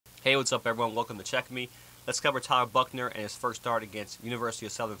Hey, what's up, everyone? Welcome to Check Me. Let's cover Tyler Buchner and his first start against University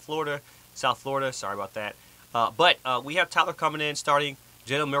of South Florida. Sorry about that. But we have Tyler coming in, starting.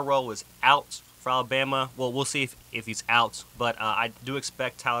 Jalen Milroe was out for Alabama. Well, we'll see if he's out, but I do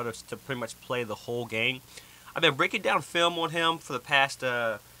expect Tyler to pretty much play the whole game. I've been breaking down film on him for the past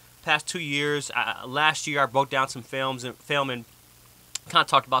 2 years. Last year, I broke down some film and kind of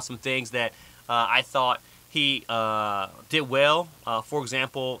talked about some things that I thought he did well. For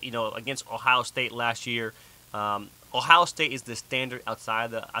example, against Ohio State last year, Ohio State is the standard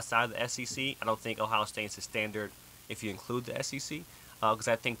outside of the SEC. I don't think Ohio State is the standard if you include the SEC, because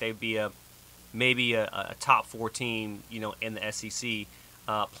I think they'd be maybe a top four team, in the SEC,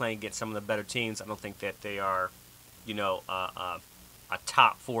 playing against some of the better teams. I don't think that they are, a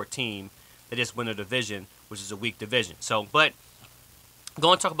top four team that just win a division, which is a weak division. So, but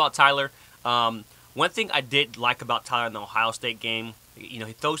going to talk about Tyler. One thing I did like about Tyler in the Ohio State game, he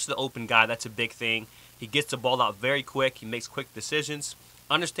throws to the open guy. That's a big thing. He gets the ball out very quick. He makes quick decisions.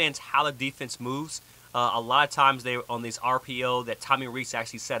 Understands how the defense moves. A lot of times they on these RPO that Tommy Rees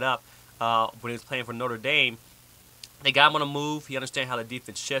actually set up when he was playing for Notre Dame. They got him on a move. He understands how the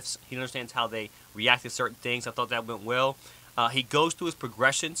defense shifts. He understands how they react to certain things. I thought that went well. He goes through his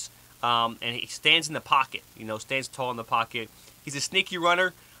progressions, and he stands in the pocket. Stands tall in the pocket. He's a sneaky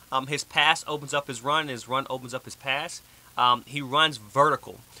runner. His pass opens up his run. His run opens up his pass. He runs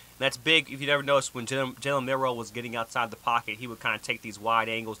vertical. And that's big. If you never noticed, when Jalen Milroe was getting outside the pocket, he would kind of take these wide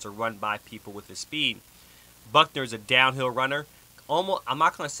angles to run by people with his speed. Buchner is a downhill runner. Almost, I'm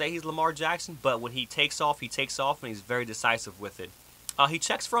not going to say he's Lamar Jackson, but when he takes off, and he's very decisive with it. He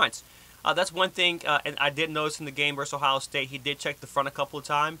checks fronts. That's one thing, and I did notice in the game versus Ohio State, he did check the front a couple of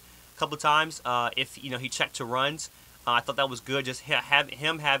times. If he checked to runs. I thought that was good. Just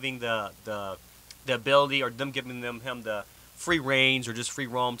him having the ability, or them giving him the free range or just free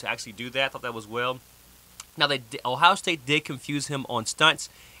roam to actually do that. I thought that was well. Now, Ohio State did confuse him on stunts,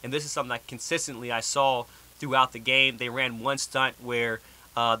 and this is something that consistently I saw throughout the game. They ran one stunt where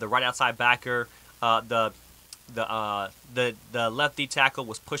the right outside backer, the lefty tackle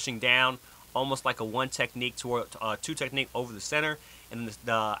was pushing down, almost like a one technique toward two technique over the center, and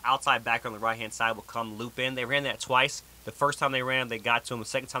the outside backer on the right-hand side will come loop in. They ran that twice. The first time they ran, they got to him. The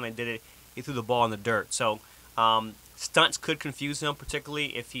second time they did it, he threw the ball in the dirt. So stunts could confuse him,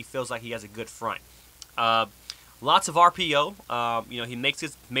 particularly if he feels like he has a good front. Lots of RPO. He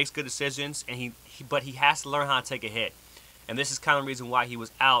makes good decisions, and but he has to learn how to take a hit. And this is kind of the reason why he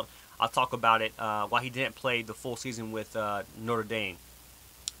was out. I'll talk about it. Why he didn't play the full season with Notre Dame.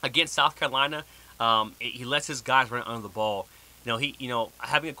 Against South Carolina, he lets his guys run under the ball.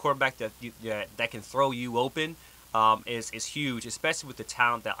 Having a quarterback that can throw you open is huge, especially with the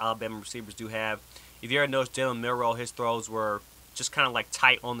talent that Alabama receivers do have. If you ever noticed Jalen Milroe, his throws were just kind of like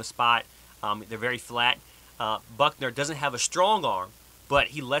tight on the spot. They're very flat. Buchner doesn't have a strong arm, but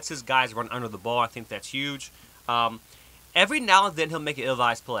he lets his guys run under the ball. I think that's huge. Every now and then he'll make an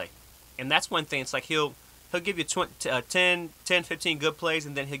ill-advised play, and that's one thing. It's like he'll give you 10, 15 good plays,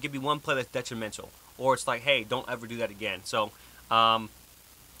 and then he'll give you one play that's detrimental. Or it's like, hey, don't ever do that again. So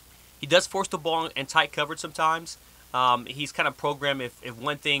he does force the ball in tight coverage sometimes. He's kind of programmed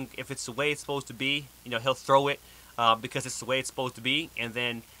if it's the way it's supposed to be, he'll throw it because it's the way it's supposed to be. And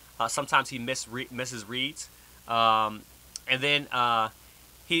then sometimes he misses reads. And then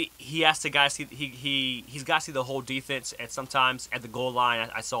he has to guys he's got to see the whole defense. And sometimes at the goal line,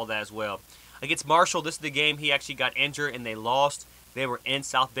 I saw that as well. Against Marshall, this is the game he actually got injured and they lost. They were in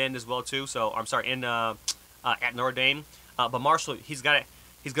South Bend as well too. So I'm sorry, at Notre Dame. But Marshall, he's gonna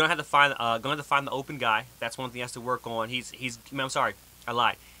have to find the open guy. That's one thing he has to work on. I'm sorry, I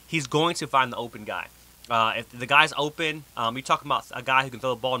lied. He's going to find the open guy. If the guy's open, you're talking about a guy who can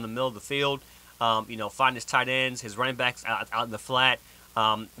throw the ball in the middle of the field. Find his tight ends, his running backs out in the flat.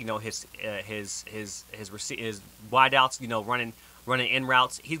 His wideouts. Running in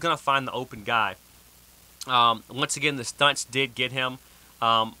routes. He's gonna find the open guy. Once again, the stunts did get him,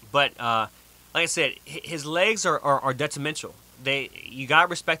 but like I said, his legs are detrimental. You gotta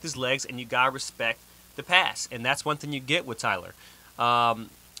respect his legs, and you gotta respect the pass, and that's one thing you get with Tyler.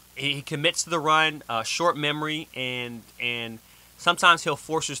 He commits to the run, short memory, and sometimes he'll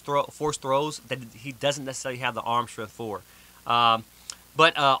force throws that he doesn't necessarily have the arm strength for.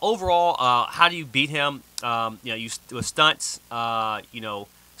 But overall, how do you beat him? You with stunts.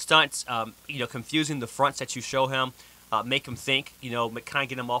 Confusing the fronts that you show him, make him think. Kind of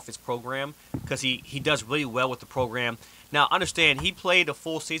get him off his program because he does really well with the program. Now, understand he played a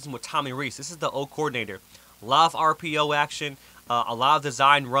full season with Tommy Rees. This is the O coordinator. A lot of RPO action, a lot of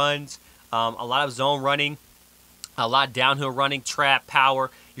design runs, a lot of zone running. a lot of downhill running, trap,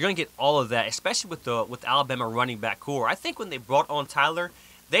 power. You're going to get all of that, especially with Alabama running back core. I think when they brought on Tyler,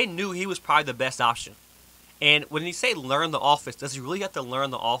 they knew he was probably the best option. And when you say learn the offense, does he really have to learn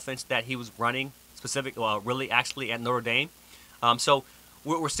the offense that he was running really actually at Notre Dame? So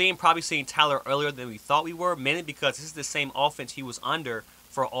we're probably seeing Tyler earlier than we thought we were, mainly because this is the same offense he was under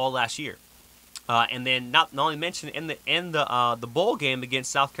for all last year. And then not only mentioned in the bowl game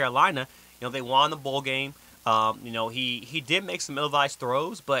against South Carolina, they won the bowl game. He did make some ill-advised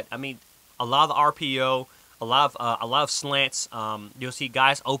throws, but I mean, a lot of the RPO, a lot of slants. You'll see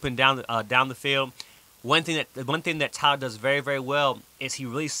guys open down the field. One thing that Tyler does very, very well is he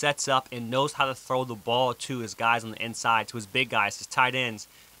really sets up and knows how to throw the ball to his guys on the inside, to his big guys, his tight ends,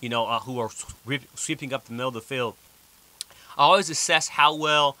 who are sweeping up the middle of the field. I always assess how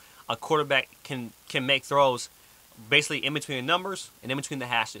well a quarterback can make throws, basically in between the numbers and in between the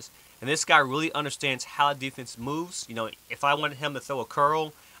hashes. And this guy really understands how the defense moves. If I wanted him to throw a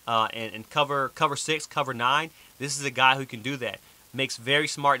curl and cover 6, cover 9, this is a guy who can do that. Makes very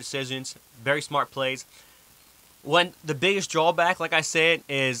smart decisions, very smart plays. The biggest drawback, like I said,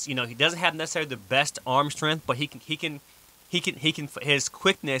 is he doesn't have necessarily the best arm strength, but he can his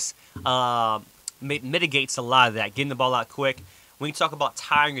quickness mitigates a lot of that, getting the ball out quick. When you talk about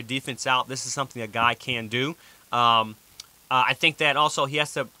tiring your defense out, this is something a guy can do. I think that also he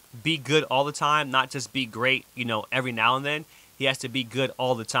has to be good all the time, not just be great, every now and then. He has to be good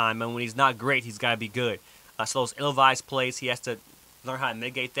all the time, and when he's not great, he's got to be good. So those ill-advised plays, he has to learn how to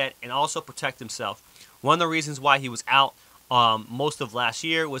mitigate that and also protect himself. One of the reasons why he was out most of last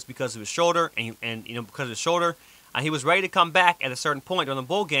year was because of his shoulder, and because of his shoulder, he was ready to come back at a certain point during the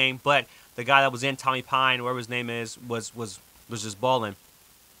bowl game, but the guy that was in, Tommy Pine, whatever his name is, was just balling.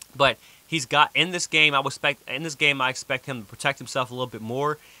 But he's got in this game. I expect him to protect himself a little bit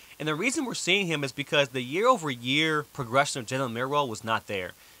more. And the reason we're seeing him is because the year-over-year progression of Jalen Milroe was not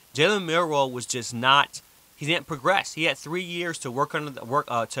there. Jalen Milroe was just not. He didn't progress. He had 3 years to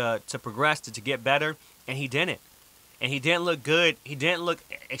to progress to get better, and he didn't. And he didn't look good. He didn't look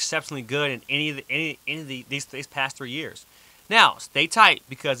exceptionally good in any of these past 3 years. Now, stay tight,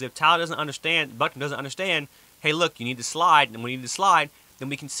 because if Tyler Buchner doesn't understand, hey, look, you need to slide, and when you need to slide, then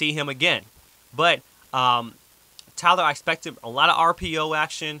we can see him again. But Tyler, I expected a lot of RPO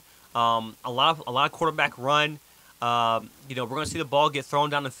action, a lot of quarterback run. We're going to see the ball get thrown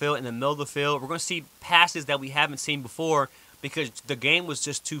down the field in the middle of the field. We're going to see passes that we haven't seen before because the game was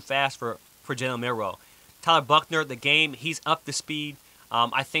just too fast for Jalen Milroe. Tyler Buchner, he's up to speed.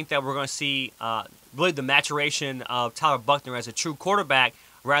 I think that we're going to see really the maturation of Tyler Buchner as a true quarterback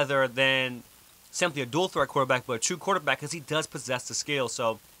rather than simply a dual threat quarterback, but a true quarterback because he does possess the skill.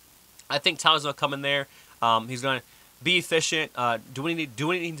 So I think Tyler's going to come in there. He's going to be efficient, do what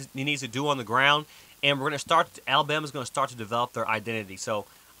he needs to do on the ground, and Alabama's going to start to develop their identity. So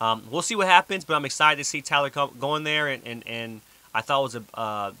we'll see what happens, but I'm excited to see Tyler go in there, and I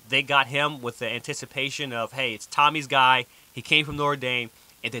thought they got him with the anticipation of, hey, it's Tommy's guy. He came from Notre Dame.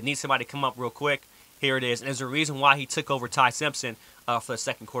 If they need somebody to come up real quick, here it is. And there's a reason why he took over Ty Simpson for the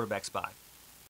second quarterback spot.